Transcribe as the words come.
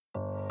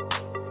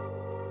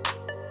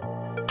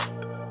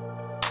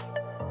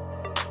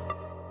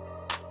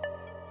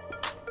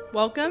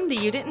Welcome to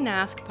You Didn't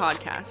Ask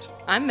podcast.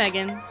 I'm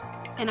Megan.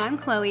 And I'm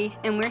Chloe,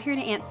 and we're here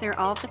to answer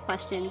all of the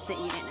questions that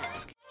you didn't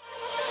ask.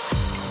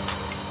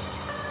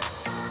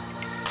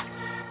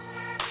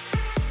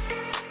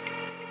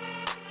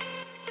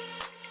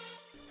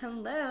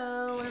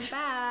 Hello, we're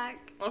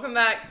back. Welcome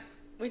back.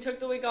 We took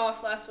the week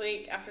off last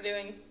week after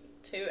doing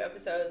 2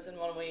 episodes in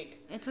 1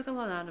 week. It took a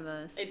lot out of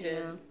us. It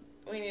did. Know?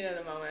 We needed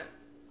a moment.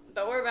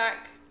 But we're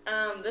back.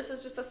 This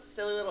is just a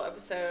silly little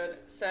episode.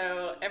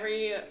 So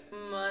every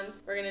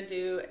month we're going to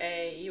do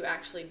a You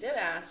Actually Did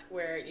Ask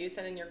where you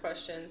send in your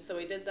questions. So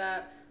we did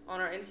that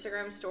on our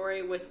Instagram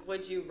story with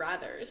Would You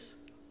Rathers.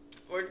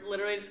 We're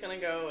literally just going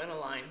to go in a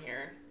line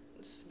here.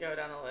 Just go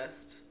down the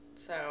list.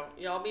 So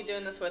y'all be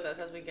doing this with us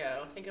as we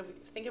go. Think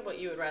of what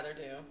you would rather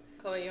do.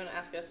 Chloe, you want to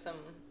ask us some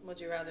Would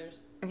You Rathers?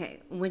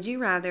 Okay. Would you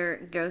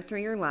rather go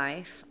through your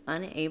life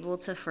unable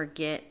to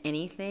forget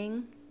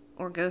anything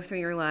or go through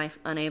your life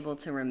unable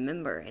to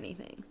remember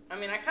anything? I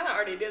mean, I kind of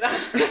already do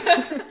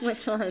that.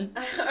 Which one?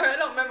 I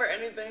don't remember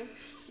anything.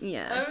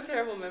 Yeah. I have a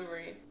terrible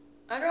memory.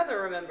 I'd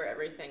rather remember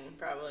everything,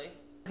 probably.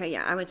 Okay,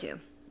 yeah, I would too.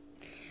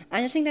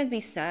 I just think that'd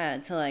be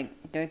sad to,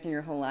 go through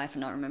your whole life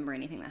and not remember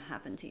anything that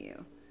happened to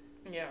you.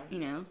 Yeah. You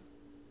know?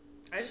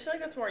 I just feel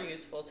like that's more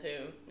useful,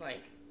 too.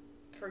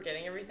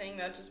 Forgetting everything,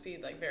 that'd just be,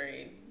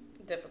 very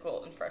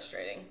difficult and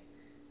frustrating.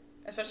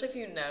 Especially if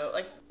you know,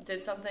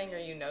 did something or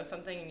you know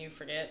something and you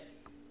forget.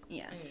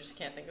 Yeah. And you just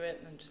can't think of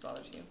it, and it just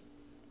bothers you.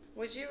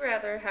 Would you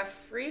rather have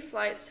free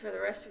flights for the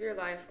rest of your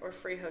life or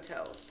free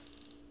hotels?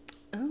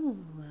 Oh,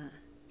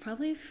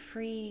 probably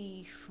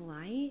free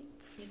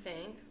flights. You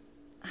think?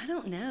 I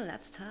don't know.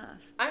 That's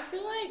tough. I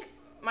feel like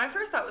my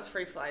first thought was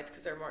free flights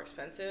because they're more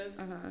expensive.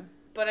 Uh-huh.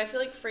 But I feel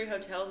like free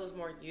hotels is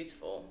more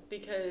useful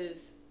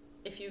because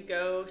if you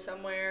go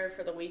somewhere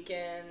for the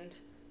weekend,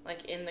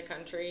 in the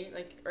country,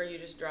 or you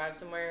just drive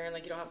somewhere and,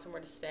 you don't have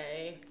somewhere to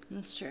stay.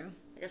 That's true.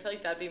 I feel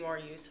like that'd be more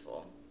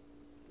useful.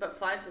 But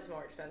flights is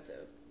more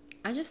expensive.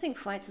 I just think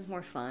flights is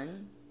more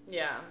fun.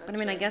 Yeah. But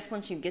I guess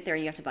once you get there,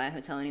 you have to buy a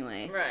hotel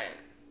anyway. Right.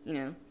 You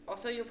know?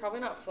 Also, you're probably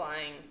not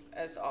flying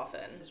as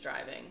often as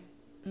driving.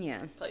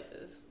 Yeah.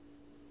 Places.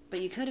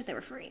 But you could if they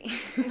were free.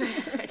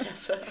 I guess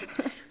so.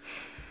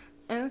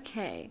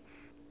 Okay.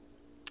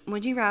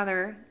 Would you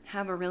rather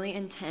have a really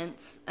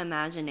intense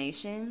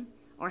imagination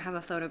or have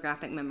a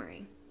photographic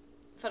memory?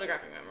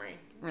 Photographic memory.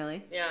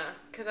 Really? Yeah,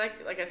 because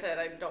like I said,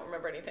 I don't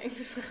remember anything,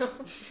 so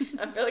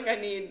I feel like I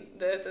need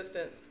the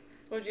assistance.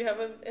 Would you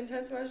have an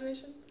intense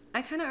imagination?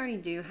 I kind of already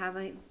do have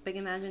a big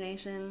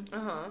imagination.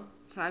 Uh-huh.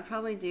 So I'd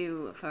probably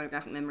do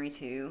photographic memory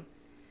too.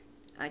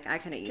 I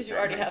could have used that. Because you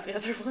already have the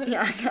other one.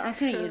 Yeah, I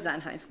could have used that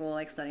in high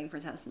school, studying for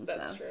tests and stuff.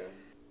 That's true.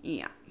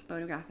 Yeah,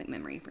 photographic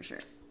memory for sure.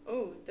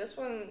 Ooh, this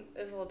one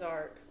is a little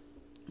dark.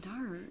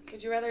 Dark?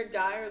 Would you rather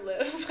die or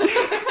live?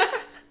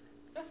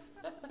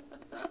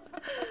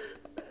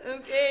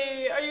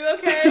 Okay, are you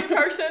okay,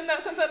 person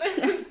that sent that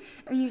in?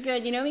 Are you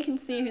good? You know we can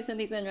see who sent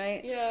these in,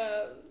 right?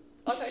 Yeah,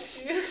 I'll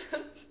text you.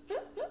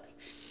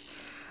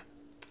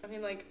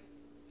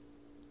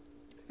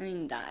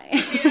 Die.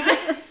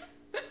 Yeah.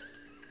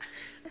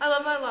 I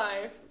love my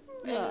life.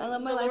 Yeah, I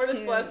love my life The Lord too.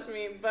 has blessed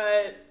me,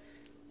 but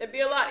it'd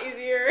be a lot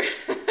easier.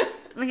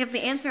 If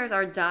the answers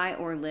are die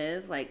or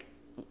live,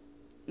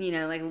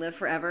 live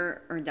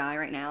forever or die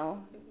right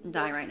now,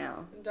 die right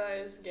now. Die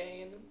is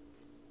gain.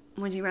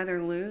 Would you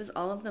rather lose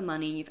all of the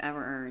money you've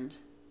ever earned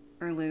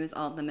or lose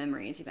all of the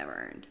memories you've ever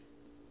earned?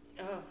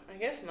 Oh, I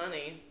guess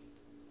money.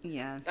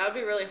 Yeah. That would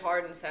be really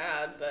hard and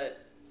sad,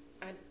 but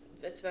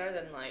it's better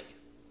than,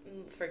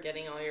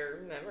 forgetting all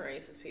your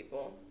memories with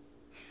people.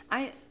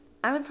 I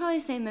would probably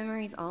say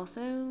memories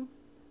also,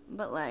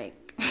 but, I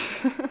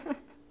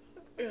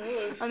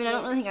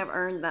don't really think I've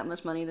earned that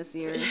much money this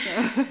year,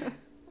 so...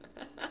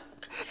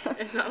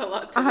 It's not a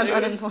lot to I'm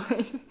lose.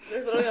 unemployed.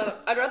 There's literally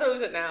not I'd rather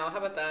lose it now. How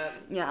about that?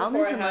 Yeah, I'll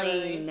lose the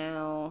money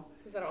now.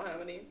 Since I don't have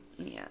any.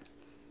 Yeah.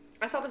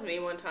 I saw this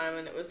meme one time,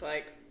 and it was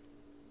a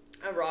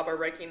robber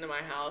breaking into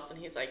my house, and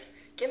he's like,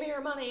 "Give me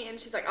your money," and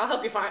she's like, "I'll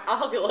help you find. I'll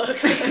help you look."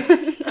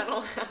 I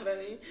don't have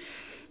any.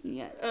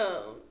 Yeah.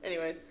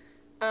 Anyways,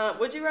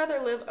 would you rather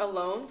live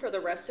alone for the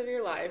rest of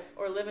your life,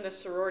 or live in a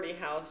sorority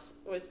house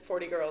with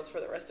 40 girls for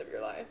the rest of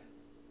your life?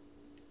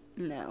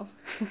 No.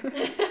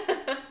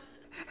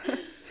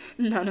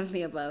 None of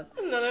the above.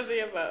 None of the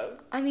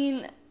above.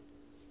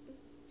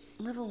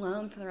 Live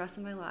alone for the rest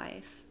of my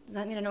life. Does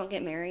that mean I don't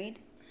get married?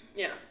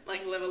 Yeah,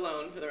 live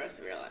alone for the rest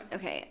of your life.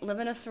 Okay, live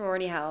in a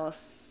sorority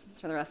house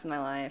for the rest of my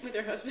life. With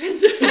your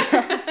husband.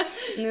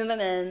 Move him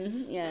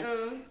in, yeah.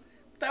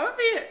 That would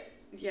be,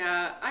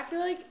 yeah, I feel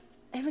like...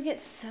 It would get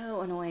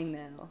so annoying,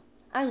 though.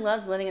 I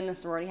loved living in the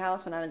sorority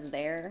house when I was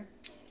there.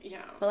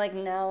 Yeah. But,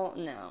 now,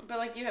 no.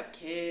 But, you have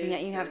kids. Yeah,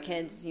 you have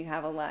kids, you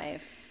have a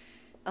life.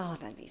 Oh,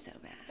 that'd be so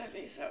bad. That'd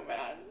be so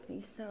bad.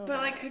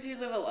 But, could you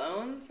live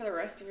alone for the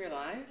rest of your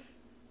life?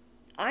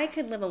 I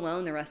could live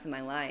alone the rest of my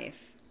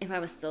life if I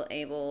was still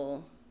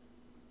able.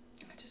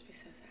 It'd just be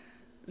so sad.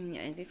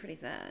 Yeah, it'd be pretty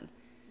sad.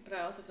 But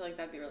I also feel like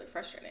that'd be really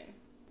frustrating.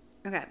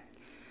 Okay.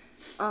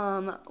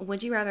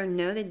 Would you rather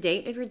know the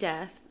date of your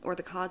death or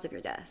the cause of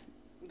your death?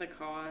 The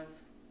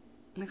cause.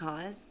 The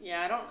cause?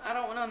 Yeah, I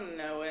don't want to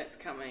know when it's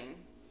coming.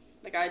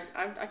 Like,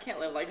 I can't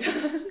live like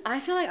that.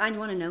 I feel like I'd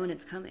want to know when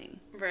it's coming.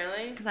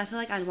 Really? Because I feel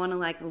like I'd want to,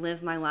 like,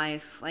 live my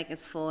life, like,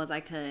 as full as I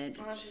could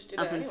Well, let's just do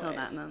up that until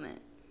anyways. that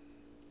moment.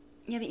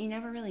 Yeah, but you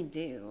never really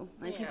do.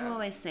 Like, people Yeah.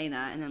 always say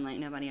that, and then, like,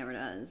 nobody ever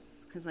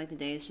does. Because, like, the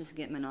days just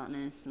get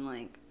monotonous, and,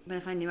 like... But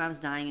if I knew I was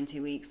dying in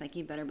 2 weeks, like,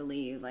 you better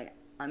believe, like,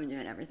 I'm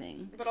doing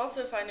everything. But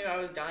also, if I knew I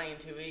was dying in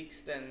 2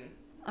 weeks, then...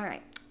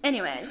 Alright.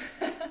 Anyways.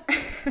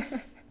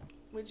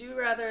 Would you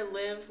rather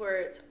live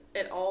where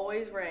it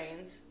always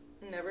rains,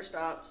 never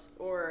stops,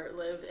 or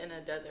live in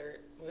a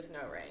desert with no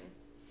rain?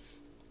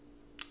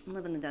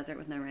 Live in the desert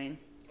with no rain.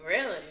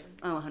 Really?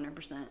 Oh,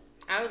 100%.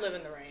 I would live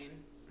in the rain.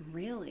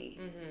 Really?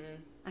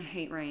 Mm-hmm. I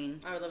hate rain.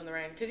 I would live in the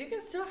rain. Because you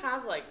can still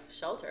have, like,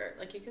 shelter.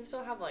 Like, you can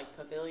still have, like,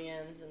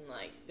 pavilions and,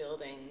 like,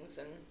 buildings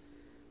and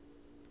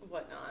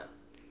whatnot.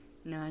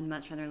 No, I'd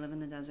much rather live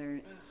in the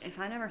desert. If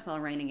I never saw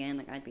rain again,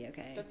 like, I'd be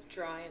okay. That's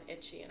dry and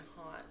itchy and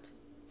hot.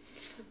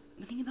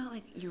 But think about,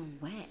 like, you're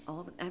wet.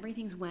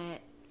 Everything's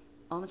wet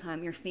all the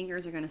time. Your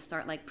fingers are going to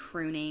start, like,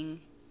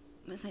 pruning.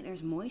 But it's like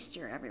there's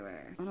moisture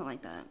everywhere. I don't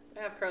like that.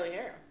 I have curly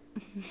hair.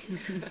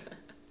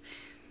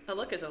 A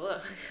look is a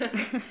look.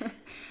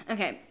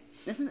 Okay,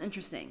 this is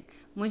interesting.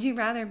 Would you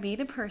rather be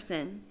the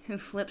person who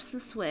flips the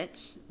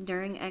switch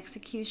during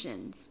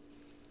executions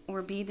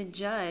or be the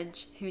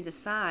judge who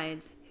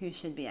decides who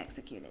should be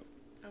executed?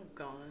 Oh,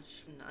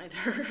 gosh.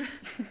 Neither.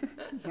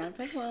 You gotta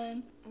pick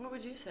one. What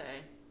would you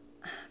say?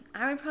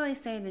 I would probably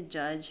say the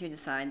judge who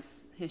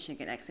decides who should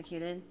get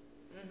executed.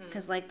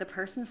 Because, like, the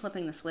person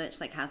flipping the switch,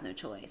 like, has no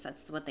choice.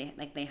 That's what they,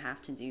 like, they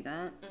have to do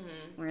that.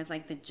 Mm-hmm. Whereas,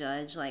 like, the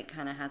judge, like,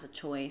 kind of has a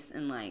choice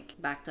and, like,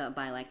 backed up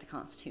by, like, the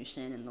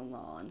Constitution and the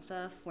law and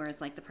stuff.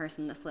 Whereas, like, the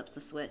person that flips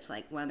the switch,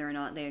 like, whether or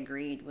not they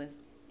agreed with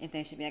if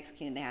they should be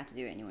executed, they have to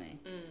do it anyway.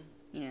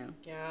 You know?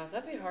 Yeah,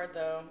 that'd be hard,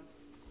 though.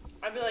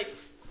 I'd be like,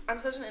 I'm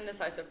such an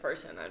indecisive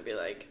person. I'd be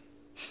like,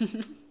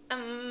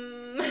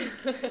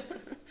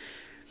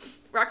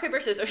 rock, paper,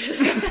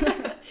 scissors.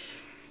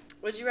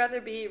 Would you rather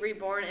be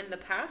reborn in the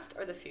past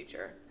or the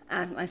future?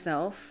 As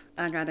myself,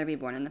 I'd rather be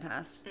born in the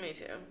past. Me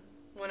too.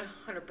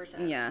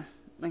 100%. Yeah,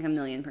 like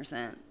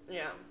 1,000,000%.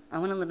 Yeah. I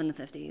want to live in the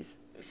 50s.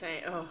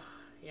 Saying, oh,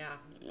 yeah.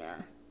 Yeah.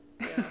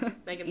 Yeah.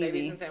 Making Easy.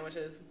 babies and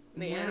sandwiches.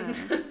 The Yeah.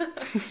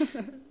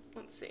 end.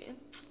 Let's see.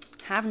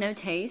 Have no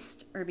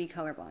taste or be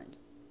colorblind.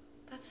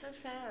 That's so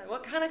sad.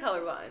 What kind of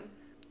colorblind?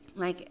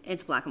 Like,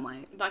 it's black and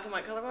white. Black and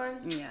white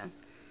colorblind? Yeah.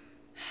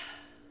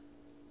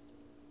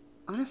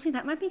 Honestly,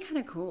 that might be kind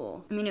of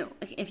cool. I mean,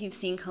 like, if you've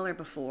seen color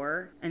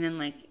before, and then,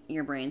 like,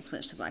 your brain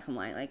switched to black and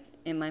white, like,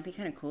 it might be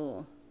kind of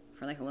cool.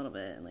 For, like, a little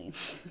bit, at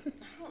least. I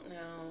don't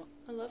know.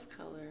 I love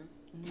color.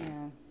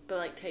 Yeah. But,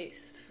 like,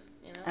 taste,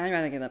 you know? I'd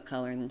rather give up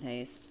color than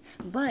taste.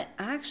 But,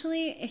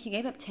 actually, if you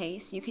gave up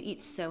taste, you could eat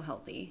so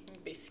healthy.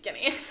 You'd be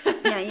skinny.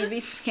 Yeah, you'd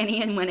be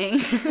skinny and winning.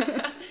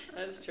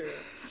 That's true.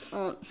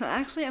 So,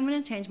 actually, I'm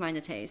going to change mine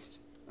to taste.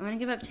 I'm going to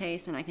give up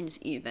taste, and I can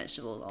just eat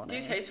vegetables all day.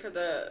 Do taste for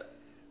the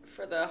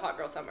hot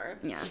girl summer.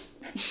 Yeah.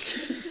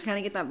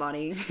 Gotta get that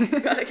body.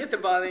 Gotta get the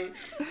body.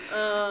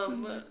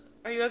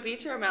 Are you a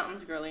beach or a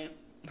mountains girly?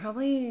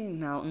 Probably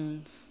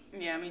mountains.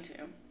 Yeah, me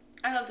too.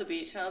 I love the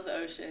beach. I love the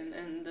ocean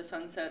and the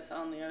sunsets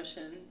on the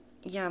ocean.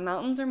 Yeah,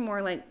 mountains are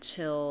more like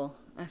chill.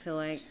 I feel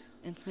like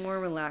it's more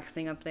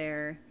relaxing up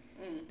there.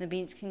 The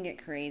beach can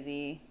get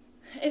crazy.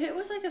 If it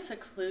was like a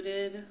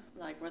secluded,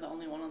 like we're the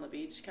only one on the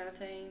beach kind of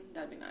thing,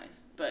 that'd be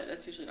nice. But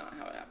that's usually not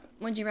how it happens.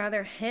 Would you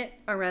rather hit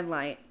a red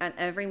light at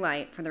every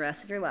light for the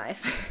rest of your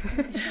life?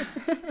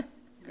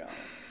 God.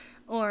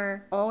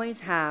 Or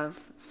always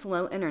have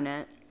slow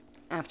internet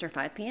after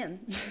 5 p.m.?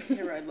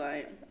 The red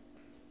light.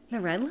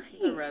 The red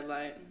light? The red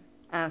light.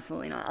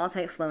 Absolutely not. I'll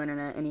take slow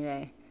internet any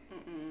day.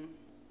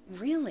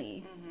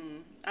 Really?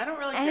 I don't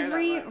really care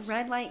Every that much.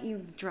 red light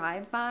you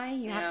drive by,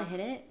 you have to hit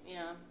it?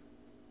 Yeah.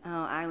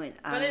 Oh, I would.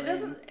 But it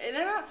doesn't,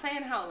 they're not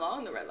saying how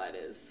long the red light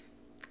is.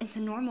 It's a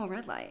normal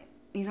red light.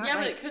 These aren't Yeah,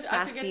 like but I could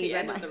fast get speed the red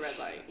end lights. of the red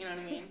light. You know what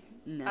I mean?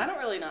 No. I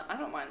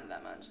don't mind it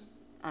that much.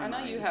 I know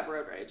you mind. have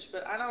road rage,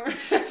 but I don't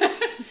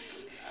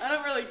I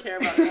don't really care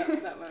about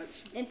that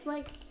much. It's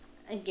like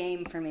a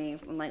game for me.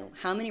 I'm like,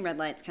 how many red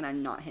lights can I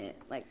not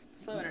hit? Like,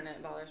 Slow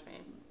internet bothers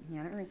me. yeah,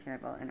 I don't really care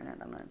about internet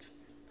that much.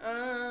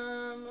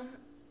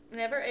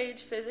 Never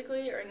age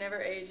physically or never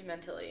age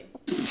mentally.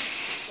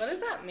 What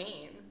does that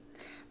mean?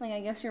 Like, I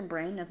guess your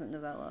brain doesn't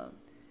develop.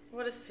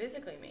 What does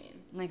physically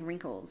mean? Like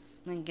wrinkles,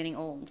 like getting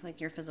old,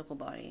 like your physical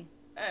body.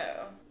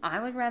 Oh. I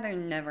would rather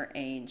never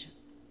age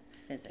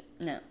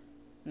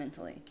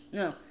mentally.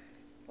 No.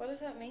 What does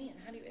that mean?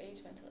 How do you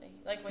age mentally?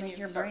 Like when Like you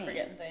your start brain.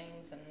 forgetting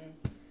things and...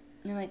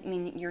 No, like, I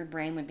mean, your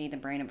brain would be the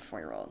brain of a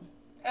 4-year-old.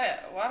 Oh,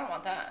 well, I don't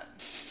want that.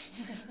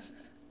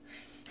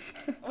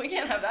 We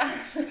can't have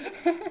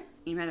that.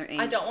 You'd rather age...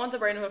 I don't want the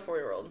brain of a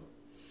 4-year-old.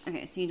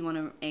 Okay, so you'd want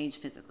to age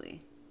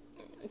physically.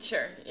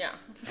 Sure, yeah.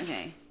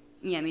 Okay.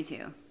 Yeah, me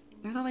too.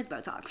 There's always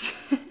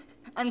Botox.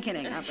 I'm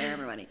kidding out there,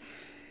 everybody.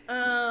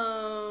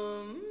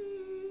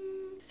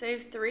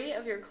 Save 3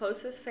 of your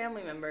closest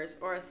family members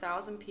or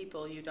 1,000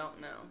 people you don't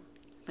know.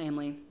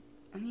 Family.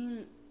 I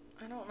mean,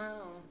 I don't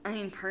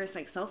know. First,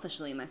 like,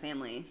 selfishly, my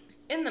family.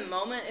 In the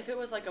moment, if it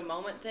was like a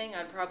moment thing,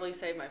 I'd probably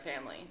save my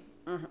family.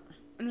 Uh-huh.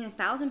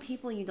 1,000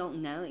 people you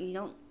don't know,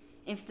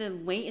 if the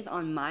weight is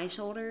on my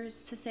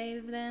shoulders to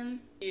save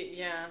them,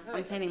 Yeah.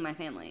 I'm saving my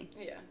family.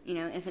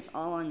 Yeah. If it's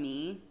all on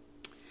me.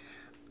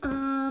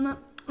 Let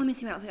me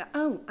see what else I got.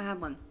 Oh, I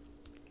have one.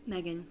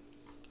 Megan,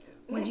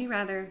 would you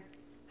rather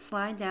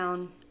slide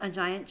down a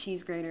giant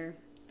cheese grater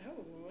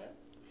Oh.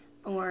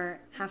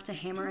 or have to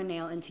hammer a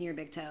nail into your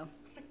big toe?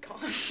 Oh my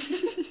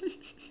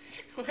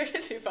god. Where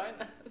did you find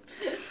that?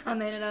 I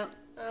made it up.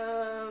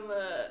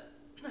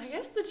 I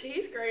guess the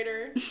cheese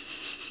grater.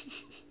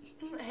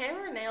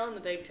 Hammer a nail in the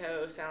big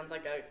toe sounds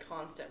like a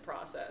constant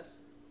process.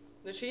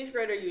 The cheese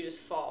grater, you just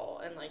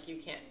fall and like you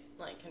can't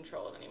like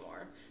control it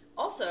anymore.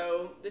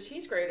 Also, the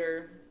cheese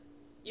grater,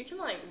 you can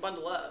like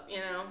bundle up, you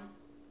know?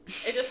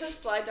 It just says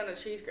slide down a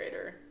cheese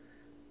grater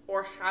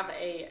or have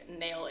a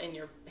nail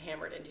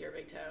hammered into your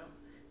big toe.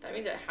 That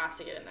means it has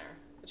to get in there.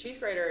 The cheese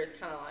grater is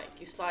kind of like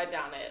you slide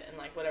down it and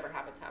like whatever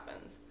happens,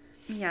 happens.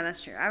 Yeah,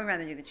 that's true. I would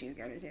rather do the cheese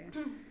grater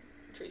too.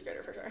 Cheese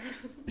grater for sure.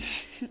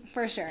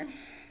 For sure.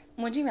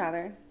 Would you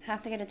rather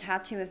have to get a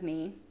tattoo of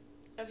me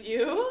Of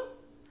you?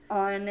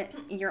 on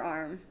your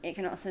arm? It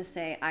can also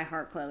say I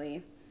heart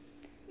Chloe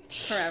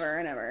forever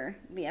and ever,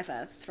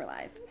 BFFs for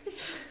life.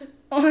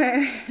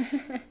 Or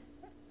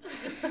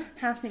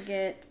have to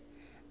get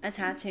a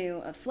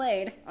tattoo of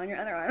Slade on your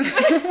other arm.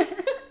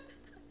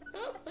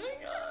 Oh my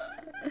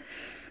god.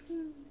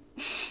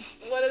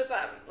 What is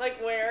that? Like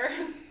where?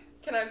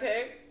 Can I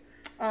pick?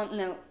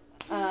 No.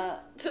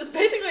 So it's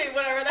basically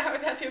would I rather have a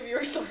tattoo of you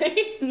or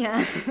Slade?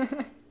 Yeah.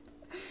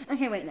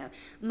 Okay, wait, no.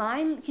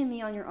 Mine can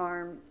be on your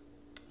arm.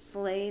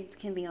 Slade's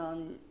can be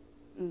on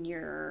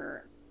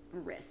your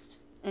wrist.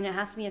 And it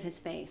has to be of his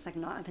face, like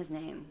not of his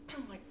name.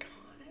 Oh my gosh.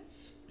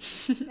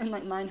 And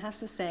like mine has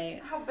to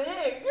say, How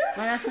big?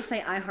 mine has to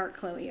say I heart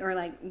Chloe or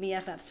like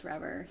BFFs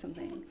forever or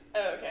something.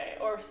 Oh, okay.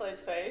 Or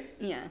Slade's face.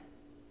 Yeah.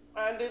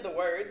 I do the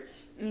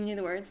words. You knew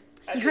the words?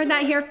 I You do heard the that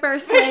words. here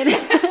first, Slade.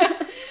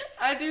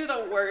 I do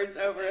the words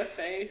over a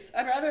face.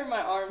 I'd rather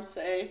my arm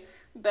say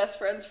best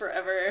friends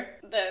forever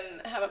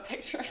than have a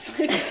picture of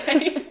Slade's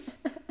face.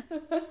 I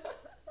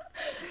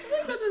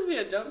think that'd just be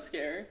a jump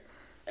scare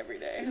every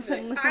day. Just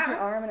like lift up your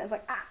arm and it's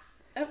like, ah.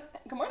 Oh,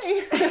 good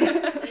morning.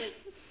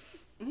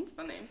 That's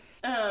funny.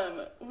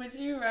 Would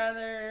you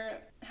rather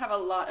have a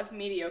lot of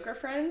mediocre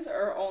friends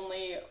or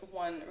only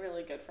one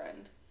really good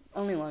friend?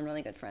 Only one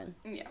really good friend.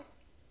 Yeah,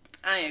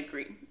 I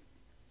agree.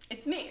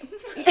 It's me.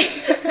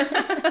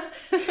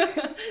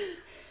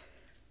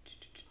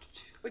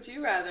 Would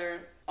you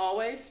rather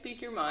always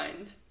speak your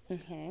mind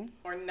Okay.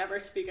 or never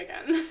speak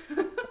again?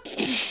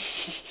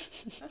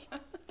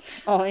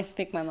 Always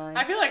speak my mind.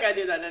 I feel like I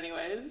do that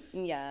anyways.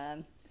 Yeah.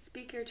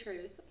 Speak your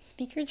truth.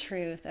 Speak your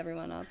truth,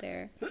 everyone out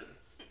there.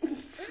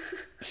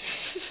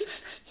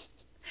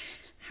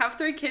 Have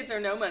 3 kids or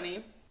no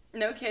money.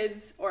 No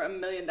kids or $1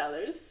 million.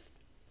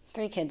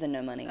 3 kids and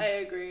no money. I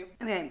agree.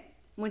 Okay.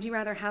 Would you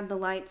rather have the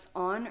lights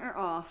on or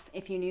off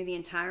if you knew the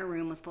entire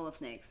room was full of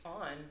snakes?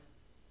 On.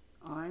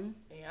 On?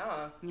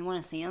 Yeah. You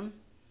want to see them?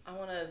 I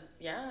want to,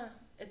 yeah.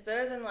 It's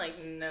better than, like,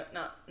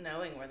 not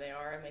knowing where they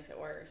are. It makes it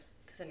worse.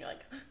 Because then you're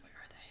like, where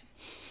are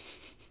they?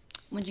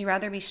 Would you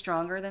rather be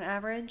stronger than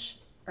average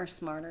or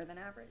smarter than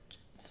average?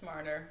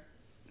 Smarter.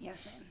 Yeah,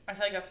 same. I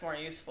feel like that's more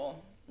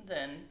useful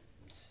than,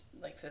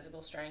 like,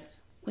 physical strength.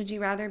 Would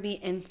you rather be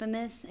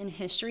infamous in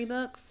history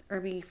books or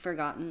be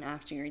forgotten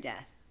after your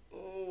death?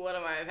 What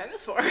am I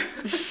famous for?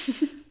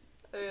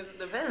 It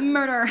depends.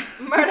 Murder.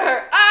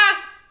 Murder!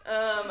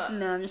 Ah!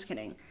 No, I'm just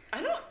kidding.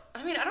 I don't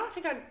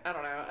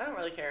know. I don't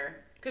really care.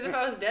 Because if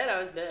I was dead, I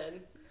was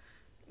dead.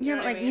 You Yeah,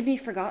 know but what I like mean? you'd be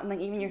forgotten. Like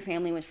even your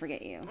family would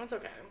forget you. That's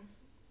okay.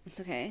 It's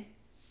okay.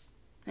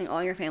 Like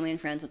all your family and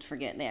friends would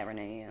forget they ever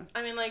knew you.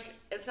 I mean, like,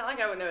 it's not like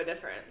I would know a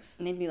difference.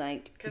 And they'd be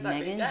like, 'Cause I'd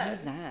be Megan, dead.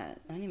 who's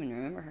that? I don't even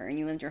remember her. And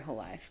you lived your whole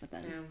life with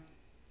them. Yeah.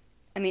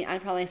 I mean,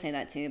 I'd probably say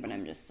that too, but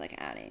I'm just like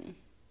adding.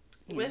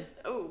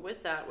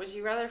 With that, would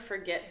you rather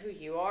forget who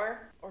you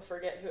are or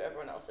forget who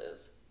everyone else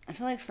is? I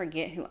feel like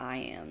forget who I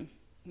am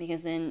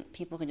because then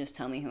people can just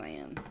tell me who I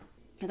am.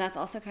 But that's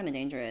also kind of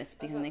dangerous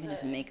because then they can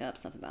just make up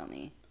stuff about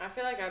me. I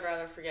feel like I'd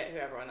rather forget who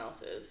everyone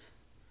else is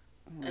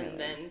Really. and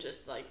then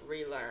just like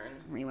relearn.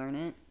 Relearn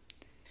it.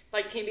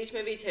 Like Teen Beach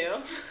Movie 2.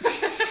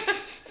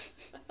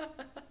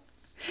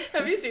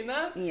 Have you seen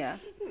that? Yeah.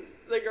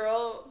 The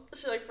girl,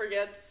 she like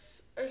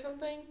forgets or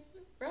something,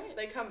 right?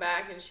 They come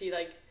back and she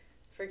like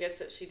forgets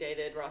that she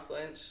dated Ross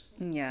Lynch.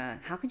 Yeah.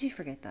 How could you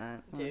forget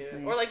that? Dude.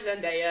 Honestly? Or like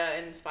Zendaya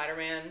and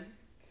Spider-Man.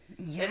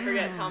 Yeah. They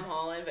forget Tom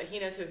Holland, but he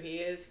knows who he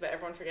is, but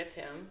everyone forgets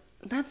him.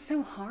 That's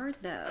so hard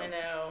though. I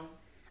know.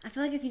 I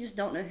feel like if you just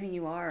don't know who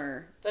you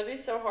are. That'd be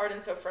so hard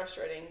and so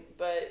frustrating,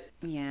 but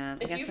Yeah.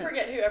 I if guess you that's-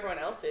 forget who everyone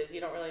else is, you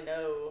don't really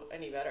know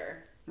any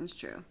better. That's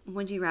true.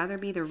 Would you rather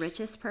be the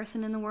richest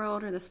person in the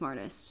world or the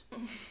smartest?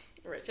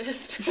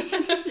 Richest.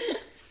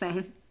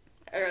 Same.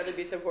 I'd rather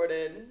be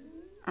supported.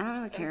 I don't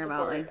really care And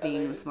about support like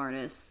being the others.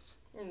 smartest.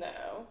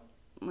 No.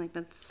 Like,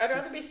 that's... I'd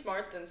rather be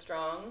smart than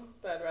strong,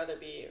 but I'd rather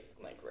be,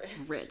 like, rich.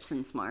 Rich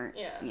than smart.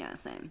 Yeah. Yeah,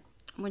 same.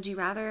 Would you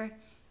rather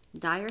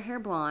dye your hair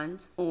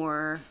blonde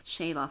or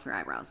shave off your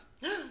eyebrows?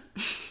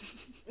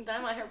 Dye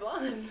my hair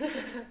blonde.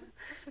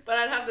 But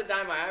I'd have to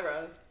dye my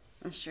eyebrows.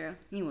 That's true.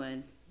 You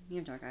would. You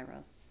have dark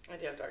eyebrows. I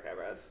do have dark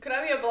eyebrows. Could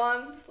I be a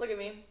blonde? Look at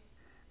me.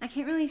 I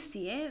can't really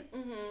see it.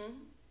 Mm-hmm.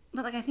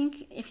 But, like, I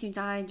think if you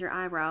dyed your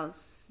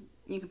eyebrows,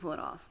 you could pull it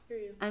off. Hear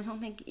you. I don't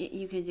think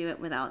you could do it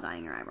without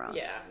dyeing your eyebrows.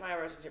 Yeah, my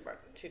eyebrows are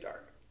too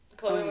dark.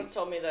 Chloe once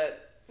told me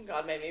that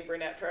God made me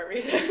brunette for a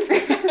reason.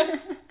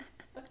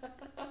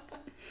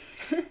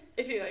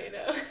 If you know, you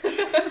know.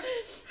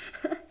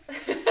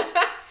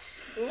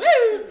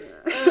 Woo!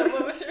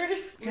 What was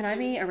yours? Could I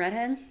be a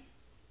redhead?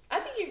 I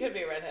think you could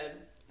be a redhead.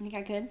 I think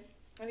I could.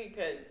 I think you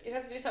could. You'd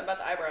have to do something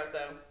about the eyebrows,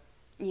 though.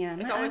 Yeah.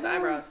 It's my always the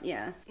eyebrows.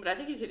 Yeah. But I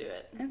think you could do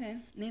it. Okay.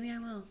 Maybe I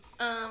will.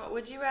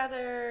 Would you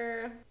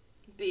rather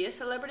be a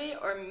celebrity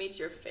or meet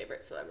your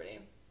favorite celebrity?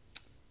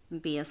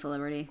 Be a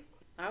celebrity.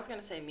 I was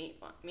gonna say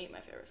meet my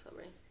favorite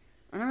celebrity.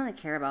 I don't really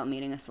care about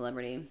meeting a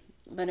celebrity,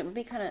 but it would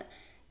be kind of...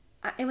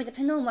 It would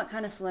depend on what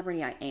kind of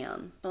celebrity I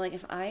am. But, like,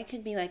 if I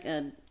could be, like,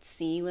 a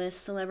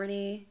C-list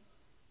celebrity,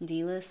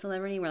 D-list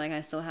celebrity, where, like,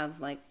 I still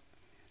have, like,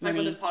 Like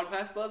money... when this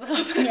podcast blows up.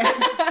 Yeah.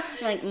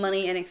 Like,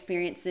 money and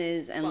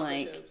experiences and,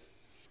 like, Sponsorships.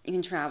 you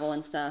can travel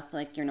and stuff, but,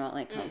 like, you're not,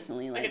 like,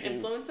 constantly, Like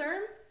an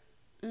influencer?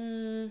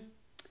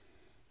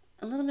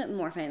 A little bit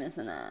more famous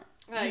than that.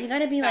 Like you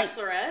gotta be, like...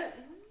 Bachelorette?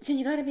 Because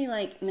you gotta be,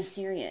 like,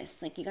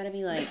 mysterious. Like, you gotta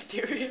be, like...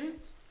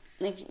 Mysterious?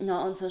 Like,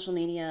 not on social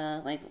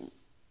media, like,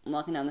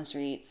 walking down the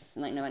streets,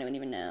 and, like, nobody would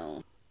even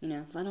know. You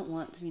know, 'cause I don't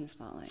want to be in the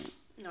spotlight.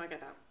 No, I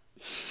get that.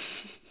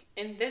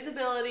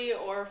 Invisibility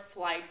or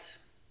flight?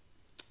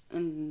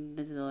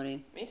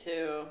 Invisibility. Me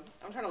too.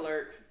 I'm trying to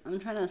lurk. I'm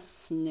trying to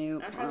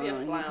snoop. I'm trying to be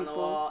a fly on the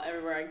wall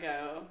everywhere I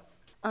go.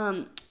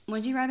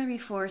 Would you rather be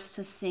forced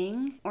to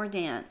sing or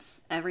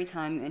dance every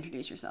time you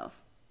introduce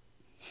yourself?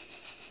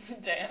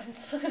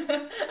 Dance.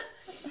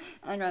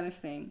 I'd rather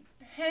sing.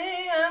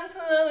 Hey, I'm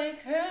Chloe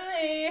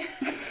Curley.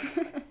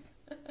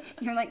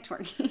 You're like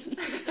twerking.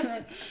 You're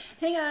like,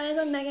 hey guys,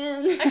 I'm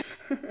Megan.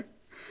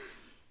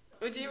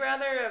 Would you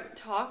rather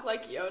talk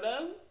like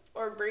Yoda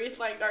or breathe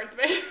like Darth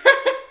Vader?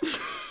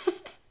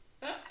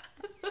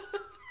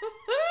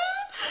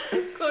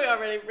 Chloe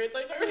already breathes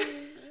like Darth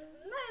Vader.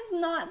 That's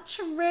not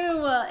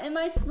true. In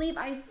my sleep,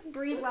 I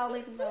breathe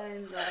loudly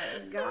sometimes. Oh,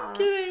 God. I'm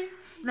kidding.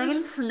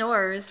 Megan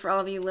snores, for all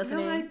of you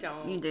listening. No, I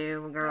don't. You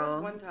do, girl. That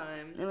was one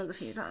time. It was a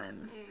few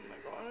times. Oh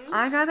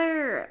my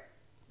gosh.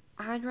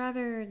 I'd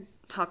rather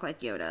talk like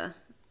Yoda.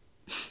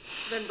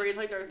 Then breathe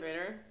like Darth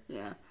Vader?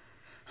 Yeah.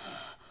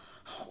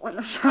 What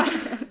the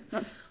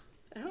fuck?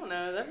 I don't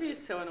know. That'd be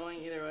so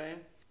annoying either way.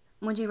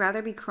 Would you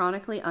rather be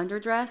chronically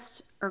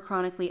underdressed or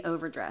chronically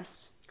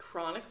overdressed?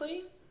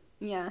 Chronically?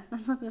 Yeah,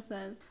 that's what this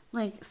says.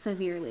 Like,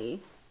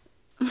 severely.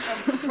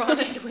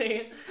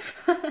 Chronically.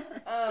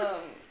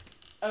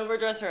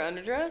 Overdress or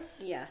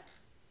underdress? Yeah.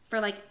 For,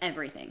 like,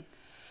 everything.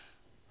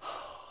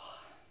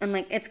 And,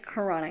 like, it's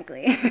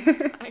chronically.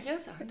 I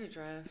guess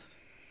underdressed.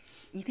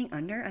 You think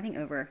under? I think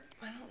over.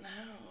 I don't know.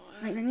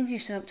 Like, that means you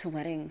show up to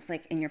weddings,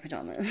 like, in your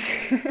pajamas.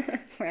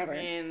 Forever. I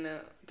mean,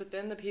 but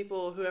then the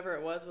people, whoever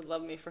it was, would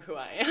love me for who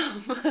I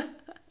am.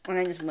 Or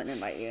they just wouldn't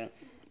invite you.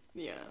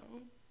 Yeah.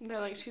 They're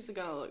like, she's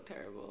gonna look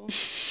terrible.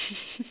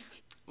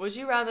 Would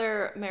you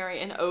rather marry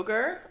an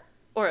ogre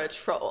or a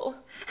troll?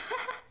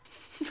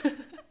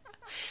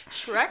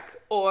 Shrek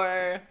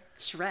or...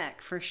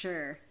 Shrek, for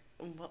sure.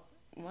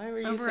 Why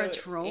were you Over so a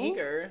troll?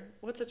 eager?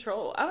 What's a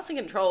troll? I was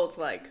thinking trolls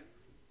like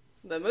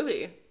the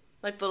movie.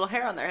 Like the little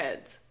hair on their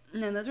heads.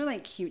 No, those are,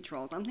 like, cute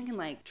trolls. I'm thinking,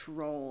 like,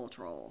 troll.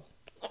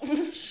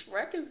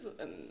 Shrek is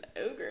an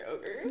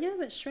ogre. Yeah,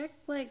 but Shrek,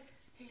 like...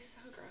 He's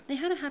so gross. They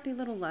had a happy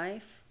little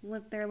life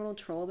with their little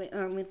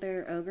with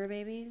their ogre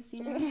babies,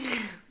 you know?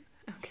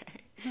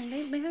 Okay. And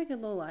they had a good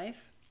little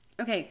life.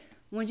 Okay,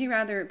 would you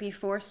rather be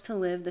forced to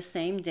live the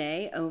same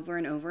day over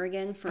and over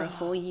again for a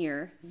full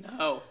year?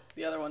 No.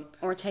 The other one.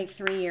 Or take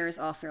 3 years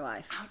off your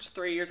life? Ouch,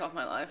 3 years off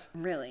my life.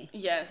 Really?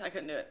 Yes, I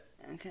couldn't do it.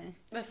 Okay.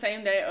 The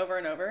same day over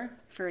and over?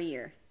 For a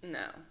year?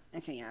 No.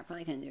 Okay, yeah, I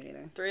probably couldn't do it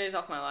either. 3 days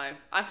off my life.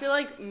 I feel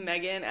like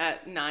Megan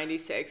at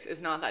 96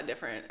 is not that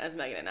different as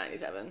Megan at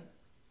 97.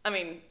 I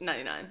mean,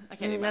 99. I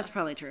can't do That's math.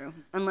 probably true.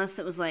 Unless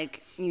it was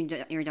like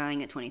you're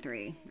dying at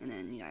 23 and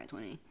then you die at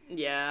 20.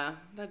 Yeah,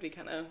 that'd be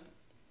kind of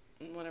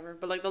whatever.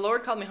 But like the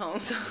Lord called me home,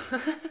 so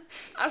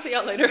I'll see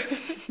y'all later.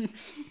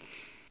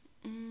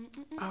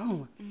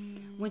 Oh,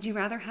 would you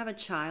rather have a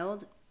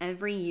child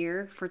every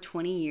year for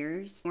 20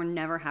 years or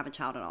never have a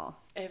child at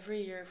all?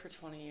 Every year for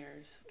 20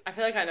 years. I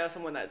feel like I know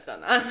someone that's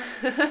done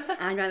that.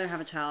 I'd rather have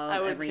a child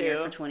I would every year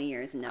too. for 20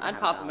 years and never I'd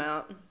have pop a child. them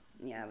out.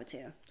 Yeah, I would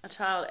too. A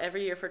child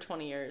every year for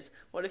 20 years.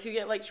 What if you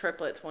get like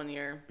triplets one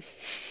year?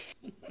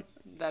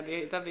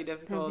 That'd be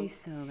difficult. That'd be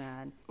so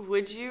bad.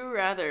 Would you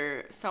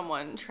rather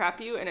someone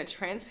trap you in a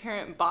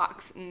transparent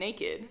box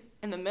naked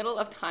in the middle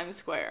of Times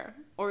Square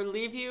or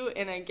leave you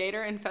in a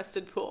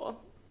gator-infested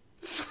pool?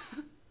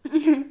 I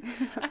feel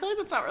like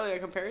that's not really a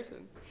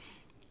comparison.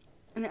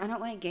 I mean, I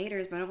don't like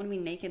gators, but I don't want to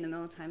be naked in the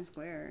middle of Times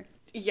Square.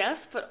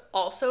 Yes, but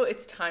also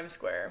it's Times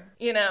Square.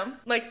 You know?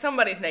 Like,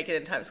 somebody's naked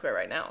in Times Square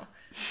right now.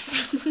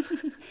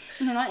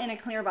 And they're not in a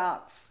clear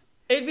box.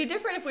 It'd be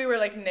different if we were,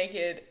 like,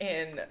 naked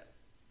in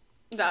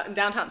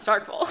downtown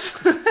Starkville.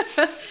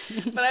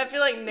 But I feel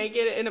like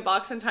naked in a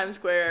box in Times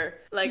Square,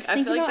 like, Just I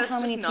think feel like about that's how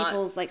just many not...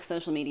 people's, like,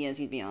 social medias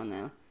you'd be on,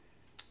 though.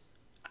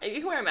 You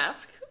can wear a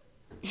mask.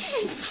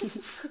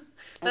 That's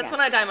Okay.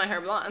 when I dye my hair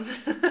blonde.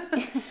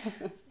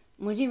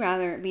 Would you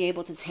rather be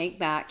able to take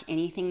back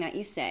anything that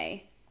you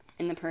say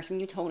and the person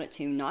you told it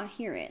to not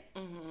hear it,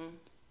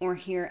 or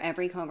hear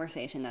every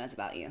conversation that is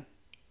about you?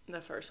 The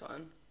first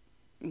one.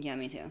 Yeah,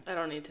 me too. I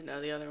don't need to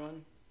know the other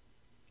one.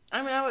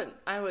 I mean,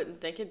 I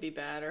wouldn't think it'd be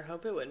bad or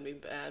hope it wouldn't be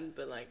bad,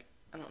 but, like,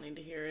 I don't need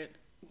to hear it.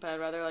 But I'd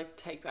rather, like,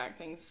 take back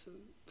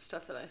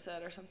stuff that I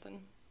said or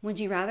something. Would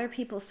you rather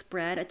people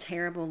spread a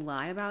terrible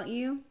lie about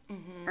you,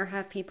 or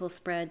have people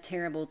spread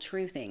terrible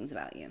true things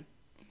about you?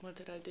 What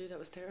did I do that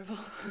was terrible?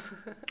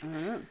 I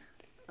don't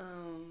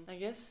know. I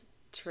guess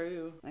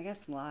true. I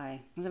guess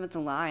lie. Because if it's a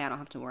lie, I don't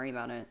have to worry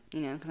about it, you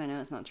know, because I know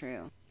it's not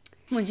true.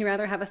 Would you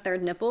rather have a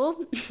third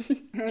nipple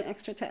or an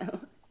extra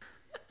toe?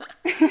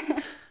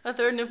 A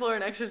third nipple or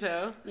an extra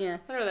toe? Yeah.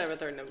 I'd rather have a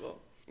third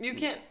nipple. You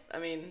can't, I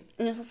mean...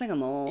 It just looks like a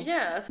mole.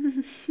 Yeah.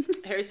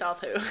 Harry Styles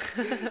who?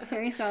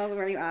 Harry Styles,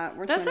 where are you at?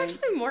 We're That's twinning.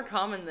 actually more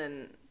common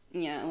than...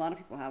 Yeah, a lot of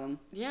people have them.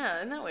 Yeah,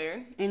 isn't that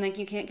weird? And, like,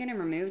 you can't get them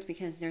removed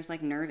because there's,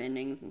 like, nerve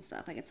endings and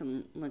stuff. Like, it's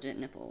a legit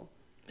nipple.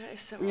 That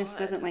is so It just odd.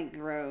 doesn't, like,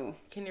 grow.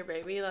 Can your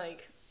baby,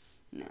 like...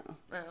 No.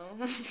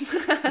 Oh.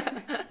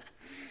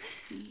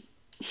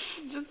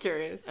 Just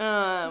curious.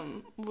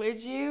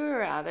 Would you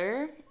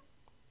rather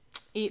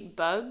eat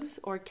bugs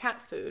or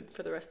cat food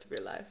for the rest of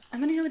your life? I'm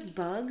gonna go with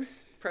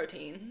bugs.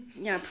 Protein.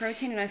 Yeah,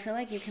 protein, and I feel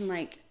like you can,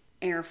 like,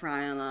 air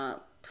fry them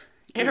up.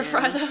 Air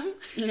fry them?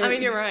 You know, I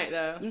mean, you're right,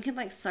 though. You could,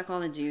 like, suck all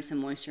the juice and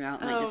moisture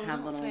out and, like, just have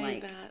don't little, say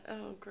like, that.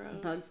 Oh, gross.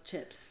 bug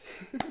chips.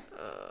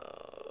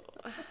 Oh.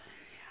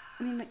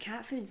 I mean, but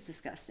cat food's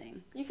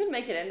disgusting. You can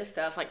make it into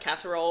stuff like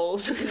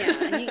casseroles.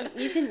 Yeah, and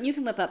you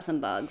can whip up some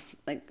bugs.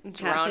 Like, cat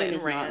Drown it food in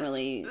is ranch. not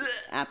really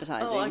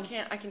appetizing. Oh,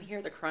 I can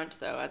hear the crunch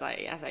though as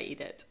I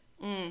eat it.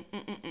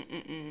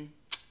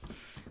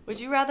 Would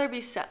you rather be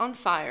set on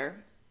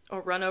fire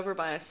or run over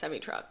by a semi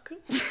truck?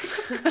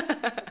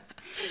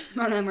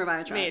 Run over by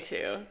a truck. Me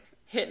too.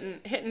 Hit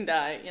and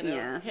die, you know.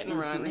 Yeah, hit and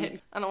run.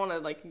 instantly. I don't want to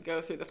like go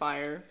through the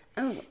fire.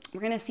 Oh, we're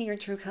gonna see your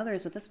true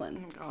colors with this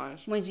one. Oh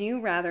gosh. Would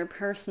you rather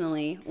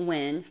personally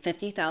win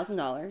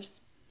 $50,000,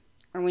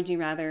 or would you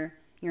rather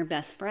your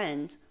best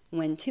friend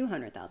win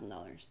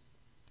 $200,000?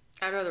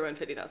 I'd rather win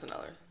 $50,000.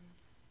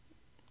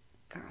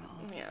 Girl,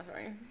 Yeah,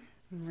 sorry.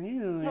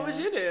 rude. What would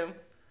you do?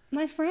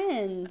 My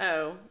friend.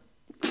 Oh.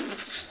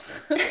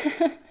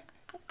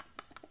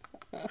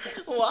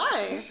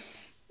 Why?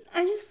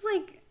 I just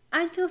like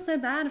I'd feel so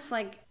bad if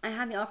like I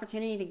had the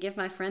opportunity to give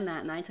my friend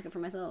that and I took it for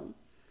myself.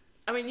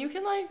 I mean, you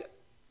can like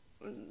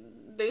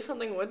do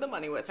something with the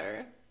money with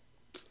her.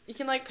 You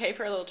can like pay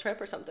for a little trip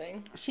or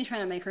something. She's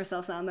trying to make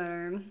herself sound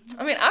better.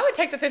 I mean, I would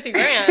take the 50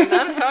 grand.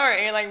 I'm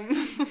sorry, like,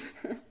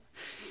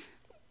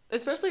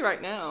 especially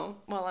right now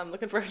while I'm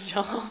looking for a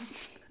job.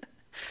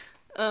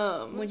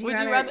 Would you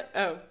rather?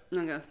 Oh,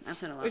 No, go. I've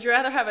said a lot. would you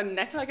rather have a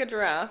neck like a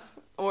giraffe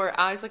or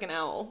eyes like an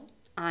owl?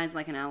 Eyes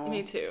like an owl.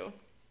 Me too.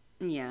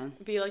 Yeah.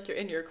 Be like you're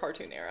in your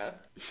cartoon era.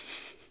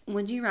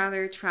 Would you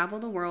rather travel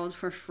the world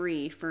for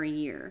free for a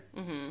year,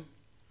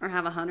 or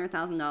have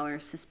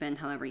 $100,000 to spend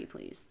however you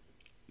please?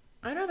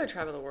 I'd rather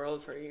travel the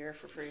world for a year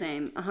for free.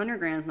 Same.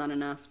 $100,000 is not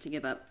enough to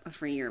give up a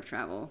free year of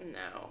travel.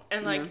 No.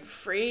 And like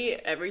free,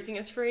 everything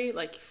is free.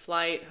 Like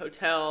flight,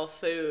 hotel,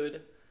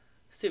 food,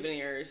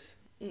 souvenirs.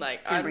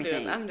 Like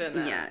Everything. I'm doing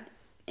that. Yeah.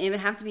 It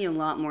would have to be a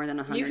lot more than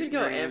 $100,000. You could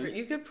go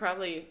you could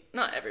probably,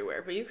 not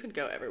everywhere, but you could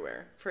go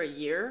everywhere for a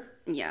year.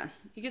 Yeah.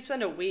 You could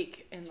spend a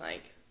week in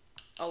like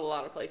a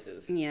lot of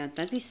places. Yeah,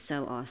 that'd be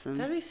so awesome.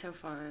 That'd be so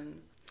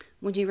fun.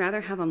 Would you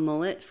rather have a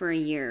mullet for a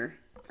year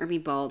or be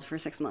bald for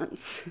 6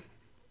 months?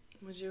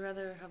 Would you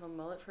rather have a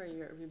mullet for a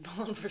year or be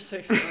bald for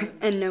 6 months?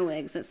 And no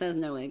wigs. It says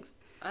no wigs.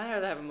 I'd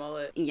rather have a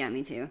mullet. Yeah,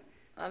 me too.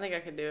 I think I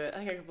could do it. I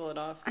think I could pull it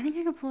off. I think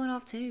I could pull it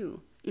off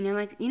too. You know,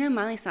 like,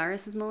 Miley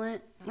Cyrus's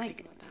mullet? I'm Like,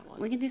 thinking about that one.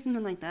 we could do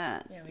something like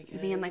that. Yeah, we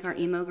could. Be in like our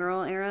emo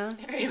girl era.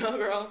 Emo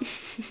girl.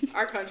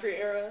 Our country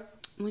era.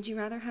 Would you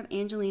rather have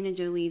Angelina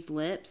Jolie's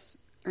lips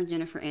or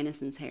Jennifer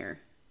Aniston's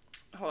hair?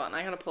 Hold on,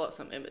 I gotta pull up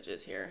some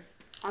images here.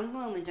 I'm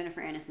going with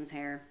Jennifer Aniston's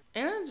hair.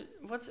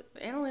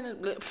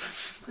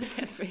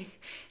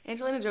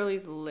 Angelina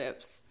Jolie's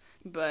lips,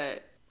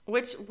 but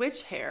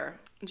which hair?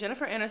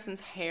 Jennifer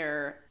Aniston's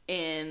hair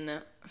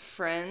in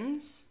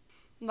Friends,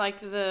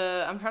 like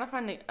I'm trying to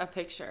find a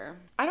picture.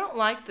 I don't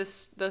like the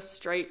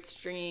straight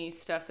stringy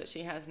stuff that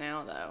she has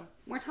now though.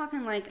 We're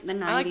talking like the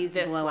 90s I like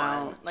this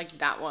blowout. one, like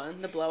that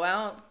one, the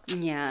blowout.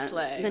 Yeah,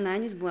 Slay. the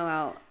 90s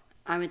blowout,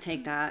 I would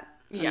take that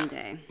Yeah. any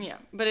day. Yeah,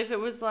 but if it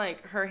was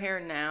like her hair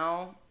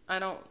now, I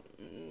don't.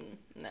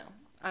 No,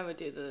 I would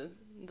do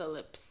the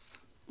lips.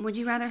 Would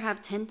you rather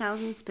have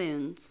 10,000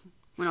 spoons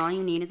when all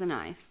you need is a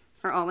knife,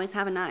 or always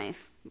have a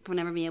knife We'll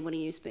never be able to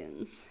use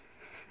spoons.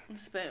 A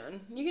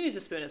spoon. You can use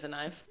a spoon as a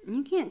knife.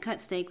 You can't cut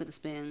steak with a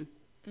spoon.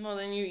 Well,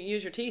 then you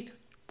use your teeth.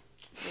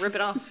 Rip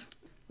it off.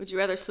 Would you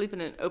rather sleep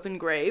in an open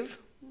grave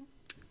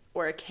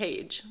or a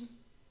cage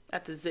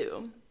at the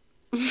zoo?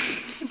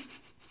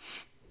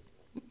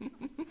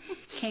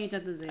 Cage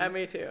at the zoo.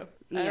 Me too.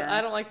 Yeah.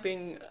 I don't like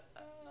being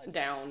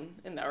down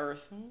in the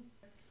earth.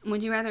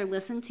 Would you rather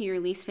listen to your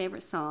least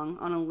favorite song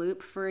on a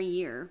loop for a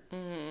year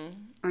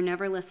or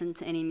never listen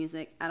to any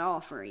music at all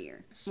for a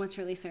year? What's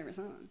your least favorite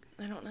song?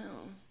 I don't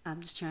know.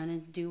 I'm just trying to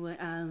do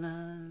what I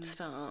love.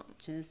 Stop.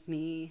 Just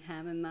me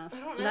having my... I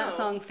don't know. That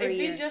song for a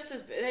year. It'd be just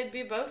as... They'd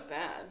be both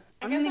bad.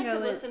 I I'm guess I gonna go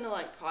could with- listen to,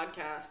 like,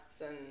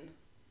 podcasts and...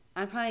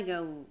 I'd probably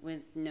go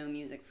with no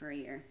music for a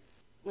year,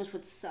 which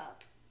would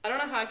suck. I don't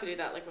know how I could do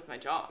that, like, with my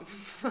job.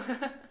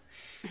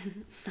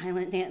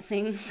 Silent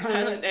dancing.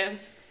 Silent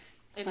dance.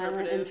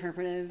 Silent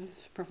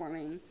interpretive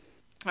performing.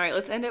 All right,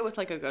 let's end it with,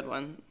 like, a good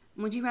one.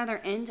 Would you rather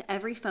end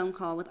every phone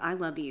call with I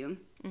love you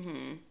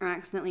or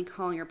accidentally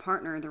call your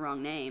partner the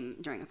wrong name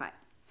during a fight?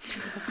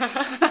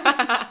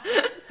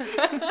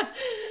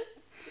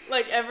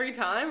 Like, every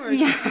time? Or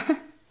Yeah.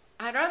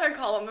 I'd rather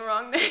call them the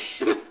wrong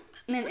name.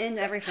 And then end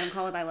every phone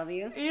call with I love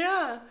you?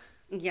 Yeah.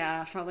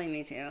 Yeah, probably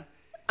me too.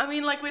 I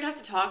mean, like, we'd have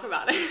to talk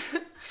about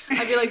it.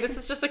 I'd be like, this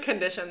is just a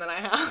condition that I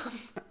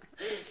have.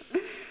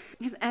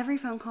 Because every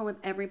phone call with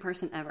every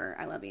person ever,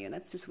 I love you.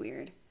 That's just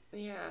weird.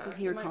 Yeah. Like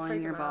you're it might calling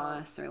freak your them out.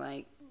 boss or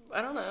like...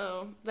 I don't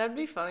know. That'd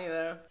be funny,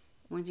 though.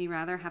 Would you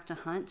rather have to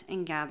hunt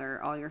and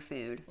gather all your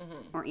food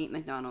or eat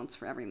McDonald's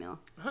for every meal?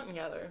 Hunt and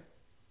gather.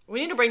 We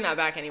need to bring that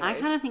back anyways. I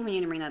kind of think we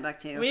need to bring that back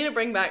too. We need to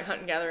bring back hunt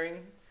and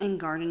gathering And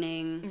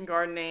gardening. and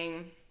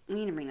gardening. We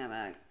need to bring that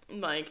back.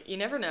 Like, you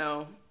never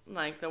know.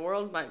 Like, the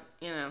world might,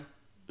 you know.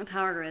 The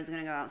power grid is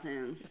going to go out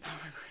soon.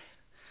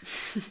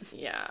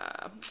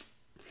 Yeah.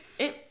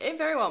 It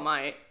very well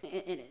might.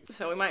 It is.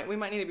 So we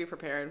might need to be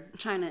prepared.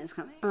 China is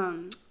coming.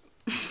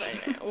 But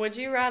anyway, would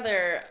you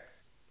rather,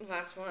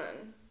 last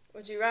one,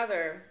 would you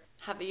rather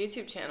have a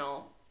YouTube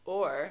channel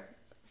or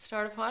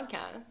start a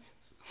podcast?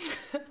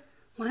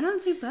 Why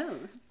not do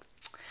both?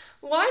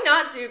 Why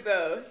not do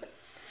both?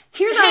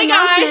 Here's our Hey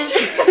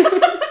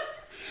announcement.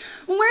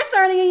 We're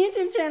starting a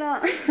YouTube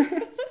channel.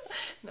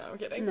 No, I'm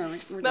kidding. No, we're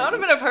That would joking.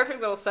 have been a perfect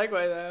little segue,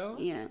 though,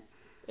 Yeah.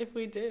 if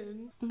we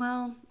did.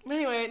 Well,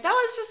 Anyway, that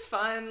was just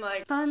fun.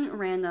 Like, fun,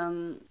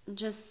 random,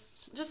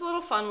 just just a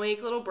little fun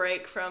week, little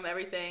break from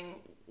everything.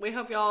 We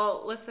hope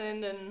y'all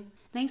listened, and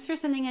thanks for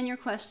sending in your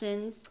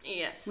questions.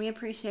 yes, We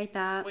appreciate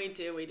that. we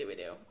do.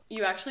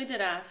 You actually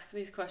did ask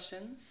these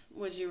questions.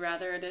 Would you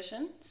rather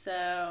edition?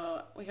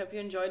 So we hope you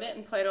enjoyed it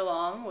and played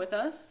along with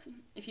us.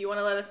 If you want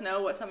to let us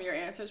know what some of your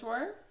answers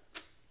were,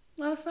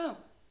 let us know.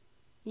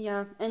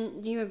 Yeah,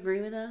 and do you agree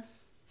with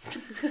us?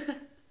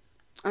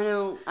 I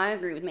know, I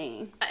agree with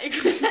me.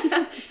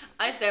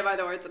 I stand by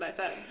the words that I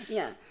said.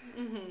 Yeah.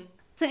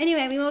 So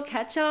anyway, we will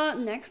catch y'all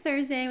next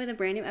Thursday with a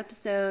brand new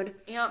episode.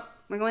 Yep.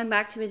 We're going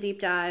back to a deep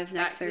dive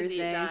next Back to the Thursday.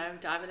 deep dive,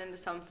 diving into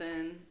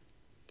something.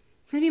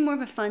 It's going to be more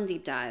of a fun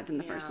deep dive than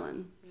the Yeah. first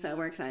one. So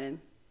we're excited.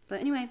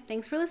 But anyway,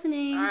 thanks for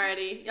listening.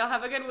 Alrighty. Y'all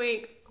have a good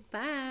week.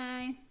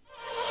 Bye.